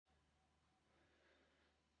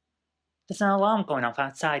There's an alarm going off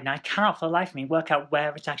outside and I cannot for the life of me work out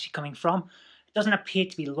where it's actually coming from. It doesn't appear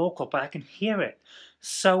to be local, but I can hear it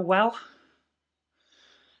so well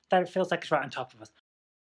that it feels like it's right on top of us.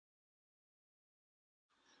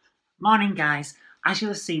 Morning guys, as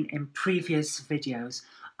you'll have seen in previous videos,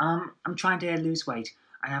 I'm trying to lose weight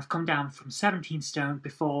and I've come down from 17 stone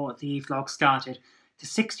before the vlog started to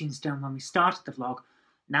 16 stone when we started the vlog.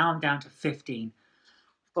 Now I'm down to 15.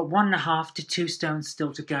 Got 1.5 to 2 stones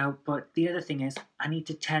still to go, but the other thing is I need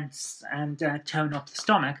to tense and tone up the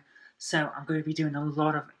stomach, so I'm going to be doing a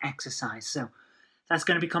lot of exercise, so that's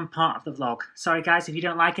going to become part of the vlog. Sorry guys if you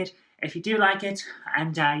don't like it. If you do like it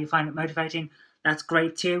and you find it motivating, that's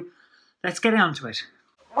great too. Let's get on to it.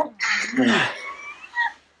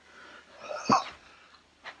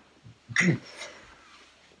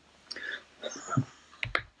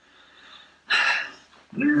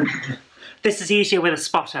 This is easier with a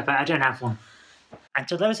spotter, but I don't have one. And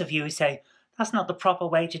to those of you who say, that's not the proper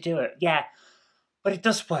way to do it, yeah, but it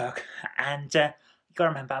does work. And you've got to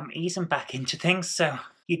remember, I'm easing back into things, so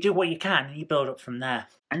you do what you can and you build up from there.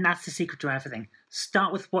 And that's the secret to everything.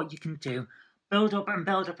 Start with what you can do. Build up and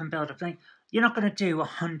build up and build up. Like, you're not going to do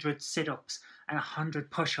 100 sit-ups and 100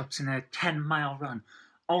 push-ups in a 10-mile run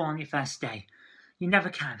all on your first day. You never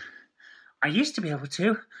can. I used to be able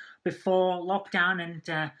to before lockdown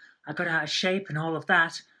and I got out of shape and all of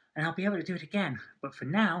that, and I'll be able to do it again. But for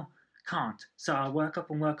now, can't. So I'll work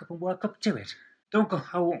up and work up and work up to it. Don't go,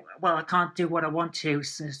 oh, well, I can't do what I want to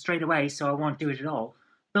straight away, so I won't do it at all.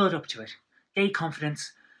 Build up to it. Get your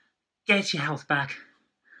confidence. Get your health back.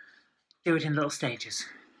 Do it in little stages.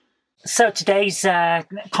 So today's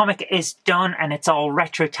comic is done, and it's all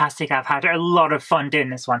retro-tastic. I've had a lot of fun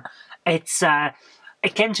doing this one. It's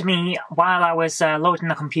it came to me while I was loading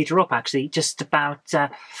the computer up, actually, just about,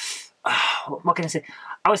 what can I say?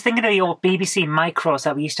 I was thinking of the old BBC micros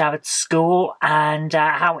that we used to have at school, and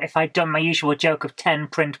how if I'd done my usual joke of 10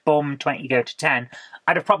 print boom, 20 go to 10,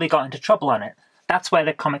 I'd have probably got into trouble on it. That's where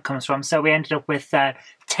the comic comes from. So we ended up with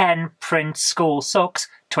 10 print school sucks,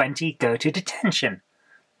 20 go to detention.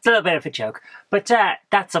 It's a little bit of a joke, but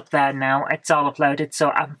that's up there now. It's all uploaded, so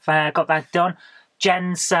I've got that done.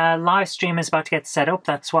 Jen's live stream is about to get set up.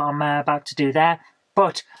 That's what I'm about to do there.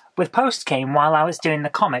 But with post came while I was doing the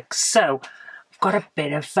comics, so I've got a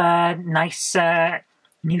bit of nice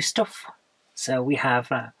new stuff. So we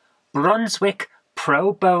have Brunswick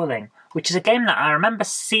Pro Bowling, which is a game that I remember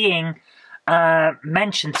seeing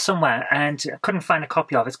mentioned somewhere and I couldn't find a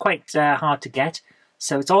copy of. It's quite hard to get.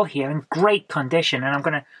 So it's all here in great condition, and I'm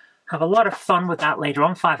going to have a lot of fun with that later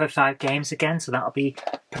on. 505 games again, so that'll be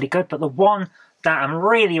pretty good. But the one that I'm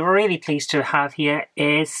really, really pleased to have here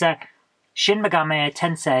is Shin Megami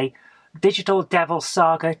Tensei Digital Devil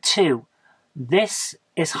Saga 2. This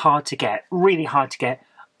is hard to get, really hard to get.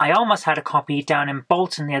 I almost had a copy down in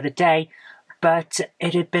Bolton the other day, but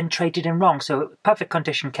it had been traded in wrong. So perfect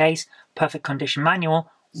condition case, perfect condition manual,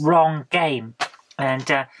 wrong game. And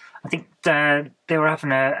I think they were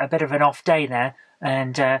having a bit of an off day there,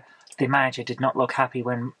 and the manager did not look happy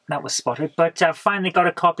when that was spotted. But finally got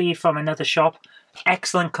a copy from another shop.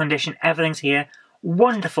 Excellent condition, everything's here.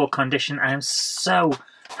 Wonderful condition. I am so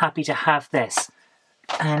happy to have this.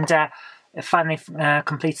 And it finally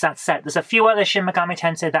completes that set. There's a few other Shin Megami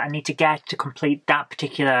Tensei that I need to get to complete that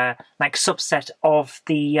particular subset of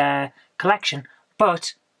the collection.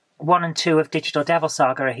 But 1 and 2 of Digital Devil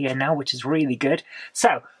Saga are here now, which is really good.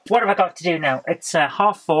 So, what have I got to do now? It's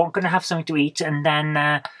 4:30. I'm going to have something to eat and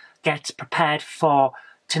then get prepared for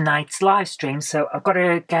tonight's live stream. So, I've got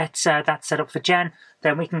to get that set up for Jen.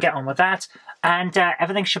 Then we can get on with that. And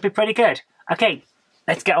everything should be pretty good. Okay,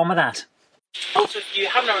 let's get on with that. Also, if you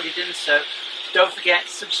haven't already done so, don't forget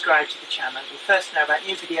to subscribe to the channel. You'll first know about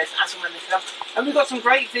new videos as and when they come. And we've got some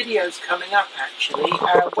great videos coming up, actually.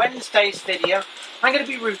 Wednesday's video, I'm going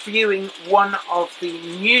to be reviewing one of the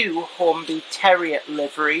new Hornby Terrier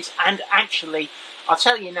liveries. And actually, I'll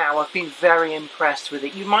tell you now, I've been very impressed with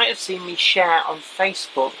it. You might have seen me share on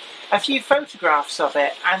Facebook a few photographs of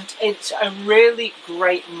it. And it's a really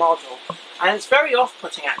great model. And it's very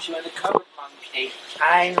off-putting, actually, with the coloured monkey.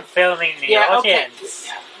 I'm filming the audience.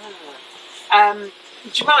 Okay. Do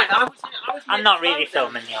you mind? I'm not really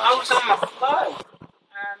filming the audience. I was on my flow.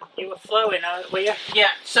 You were flowing, were you? Yeah,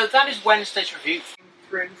 so that is Wednesday's review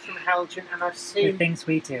from Helgen, and I've seen... The things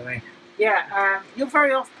we do, eh? Yeah, you're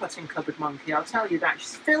very off-putting, Cupboard Monkey, I'll tell you that.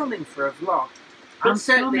 She's filming for a vlog. And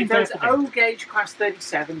certainly those O-gauge Class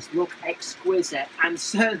 37s look exquisite, and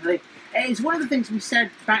certainly... It's one of the things we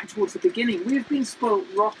said back towards the beginning. We've been spoilt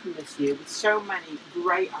rotten this year with so many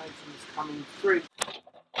great items coming through.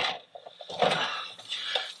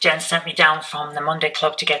 Jen sent me down from the Monday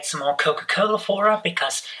Club to get some more Coca-Cola for her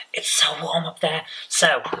because it's so warm up there.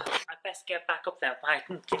 So I best get back up there. I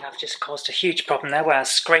think I've just caused a huge problem there where I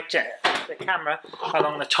scraped the camera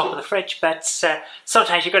along the top of the fridge. But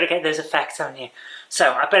sometimes you've got to get those effects, haven't you?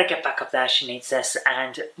 So I better get back up there. She needs this.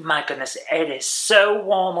 And my goodness, it is so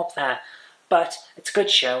warm up there. But it's a good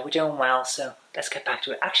show. We're doing well. So let's get back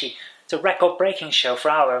to it. Actually, it's a record-breaking show for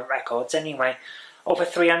our records anyway. Over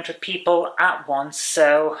 300 people at once,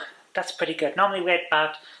 so that's pretty good. Normally we're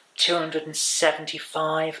about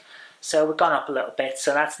 275, so we've gone up a little bit,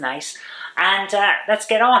 so that's nice. And let's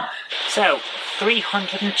get on. So,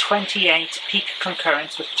 328 peak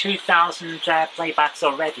concurrents with 2,000 playbacks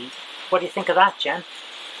already. What do you think of that, Jen?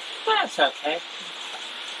 That's okay.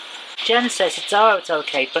 Jen says it's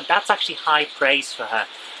okay, but that's actually high praise for her,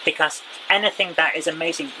 because anything that is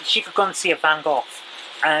amazing, she could go and see a Van Gogh.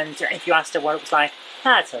 And if you asked her what it was like,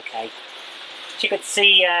 it's okay. She could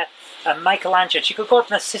see Michelangelo. She could go to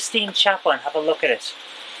the Sistine Chapel and have a look at it.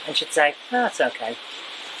 And she'd say, it's okay.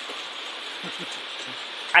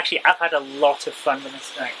 Actually, I've had a lot of fun with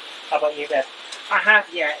this tonight. How about you, Deb? I have,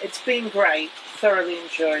 yeah. It's been great. Thoroughly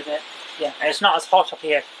enjoyed it. Yeah, and it's not as hot up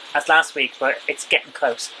here as last week, but it's getting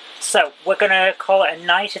close. So, we're going to call it a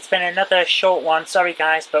night. It's been another short one. Sorry,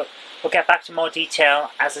 guys, but we'll get back to more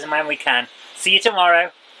detail as and when we can. See you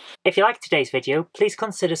tomorrow. If you liked today's video, please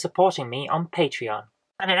consider supporting me on Patreon.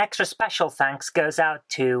 And an extra special thanks goes out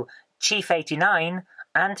to Chief89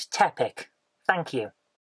 and Tepic. Thank you.